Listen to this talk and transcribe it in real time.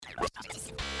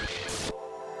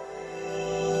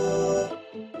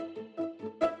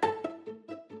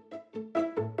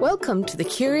Welcome to the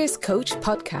Curious Coach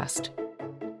podcast.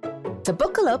 So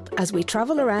buckle up as we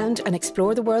travel around and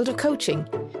explore the world of coaching.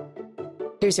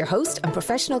 Here's your host and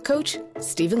professional coach,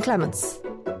 Stephen Clements.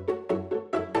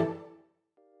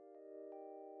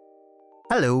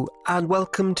 Hello and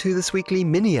welcome to this weekly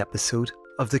mini episode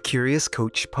of the Curious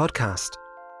Coach podcast.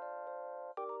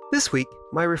 This week,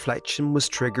 my reflection was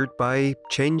triggered by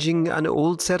changing an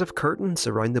old set of curtains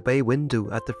around the bay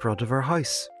window at the front of our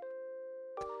house.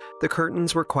 The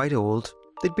curtains were quite old,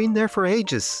 they'd been there for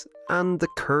ages, and the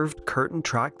curved curtain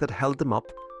track that held them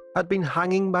up had been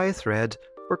hanging by a thread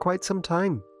for quite some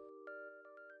time.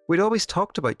 We'd always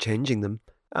talked about changing them,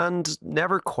 and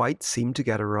never quite seemed to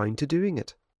get around to doing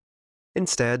it.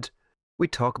 Instead,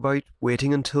 we'd talk about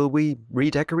waiting until we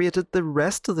redecorated the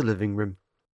rest of the living room.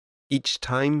 Each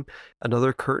time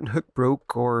another curtain hook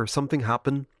broke or something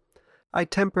happened, I'd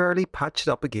temporarily patch it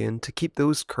up again to keep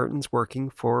those curtains working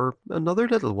for another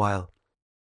little while.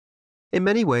 In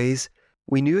many ways,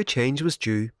 we knew a change was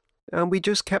due, and we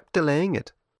just kept delaying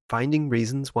it, finding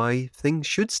reasons why things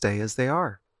should stay as they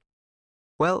are.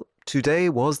 Well, today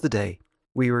was the day.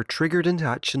 We were triggered into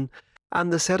action,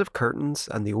 and the set of curtains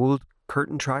and the old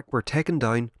curtain track were taken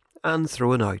down and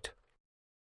thrown out.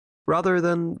 Rather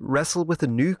than wrestle with a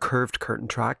new curved curtain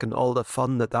track and all the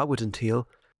fun that would entail,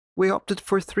 we opted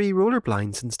for 3 roller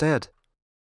blinds instead.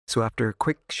 So after a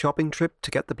quick shopping trip to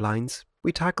get the blinds,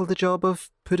 we tackled the job of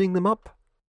putting them up.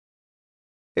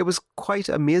 It was quite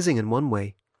amazing in one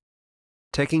way.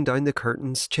 Taking down the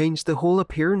curtains changed the whole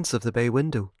appearance of the bay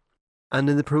window, and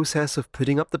in the process of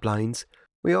putting up the blinds,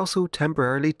 we also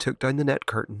temporarily took down the net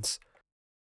curtains.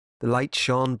 The light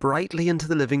shone brightly into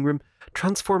the living room,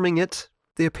 transforming it,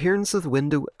 the appearance of the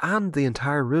window, and the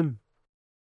entire room.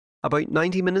 About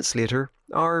 90 minutes later,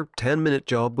 our 10-minute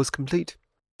job was complete.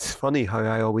 It's funny how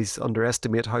I always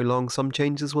underestimate how long some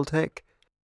changes will take.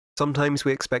 Sometimes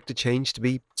we expect a change to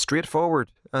be straightforward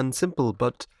and simple,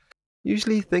 but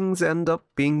usually things end up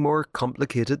being more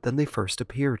complicated than they first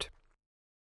appeared.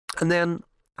 And then,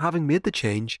 having made the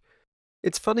change,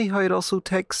 it's funny how it also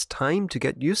takes time to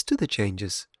get used to the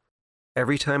changes.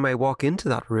 Every time I walk into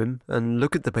that room and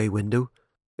look at the bay window,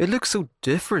 it looks so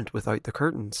different without the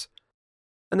curtains.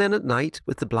 And then at night,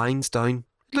 with the blinds down,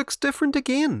 it looks different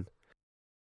again.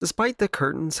 Despite the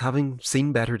curtains having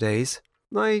seen better days,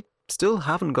 I still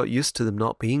haven't got used to them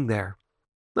not being there.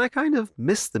 I kind of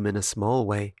miss them in a small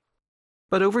way.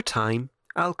 But over time,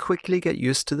 I'll quickly get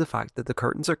used to the fact that the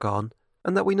curtains are gone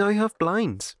and that we now have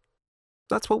blinds.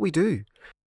 That's what we do.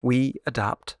 We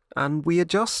adapt and we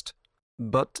adjust.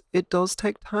 But it does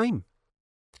take time.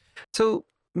 So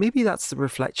maybe that's the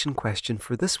reflection question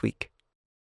for this week.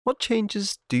 What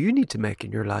changes do you need to make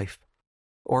in your life?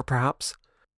 Or perhaps,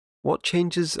 what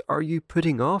changes are you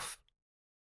putting off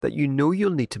that you know you'll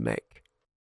need to make?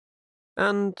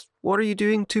 And what are you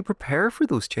doing to prepare for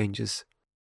those changes?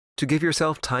 To give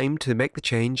yourself time to make the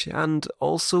change and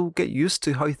also get used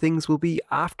to how things will be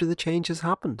after the change has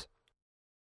happened.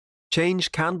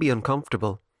 Change can be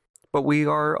uncomfortable, but we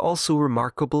are also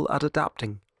remarkable at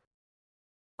adapting.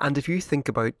 And if you think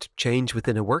about change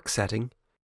within a work setting,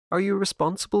 are you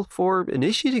responsible for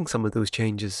initiating some of those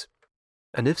changes?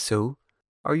 And if so,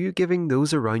 are you giving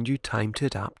those around you time to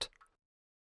adapt?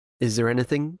 Is there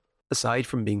anything, aside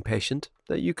from being patient,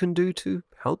 that you can do to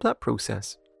help that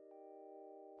process?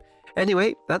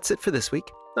 Anyway, that's it for this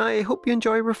week. I hope you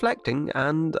enjoy reflecting,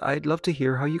 and I'd love to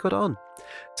hear how you got on.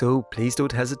 So please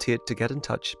don't hesitate to get in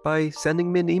touch by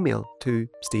sending me an email to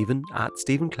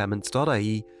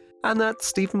stephen@stephenclements.ie, and that's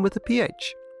Stephen with a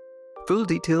PH. Full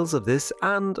details of this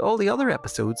and all the other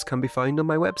episodes can be found on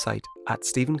my website at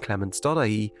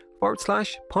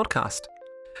stephenclements.ie/podcast.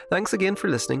 Thanks again for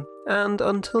listening, and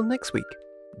until next week,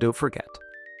 don't forget,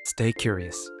 stay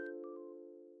curious.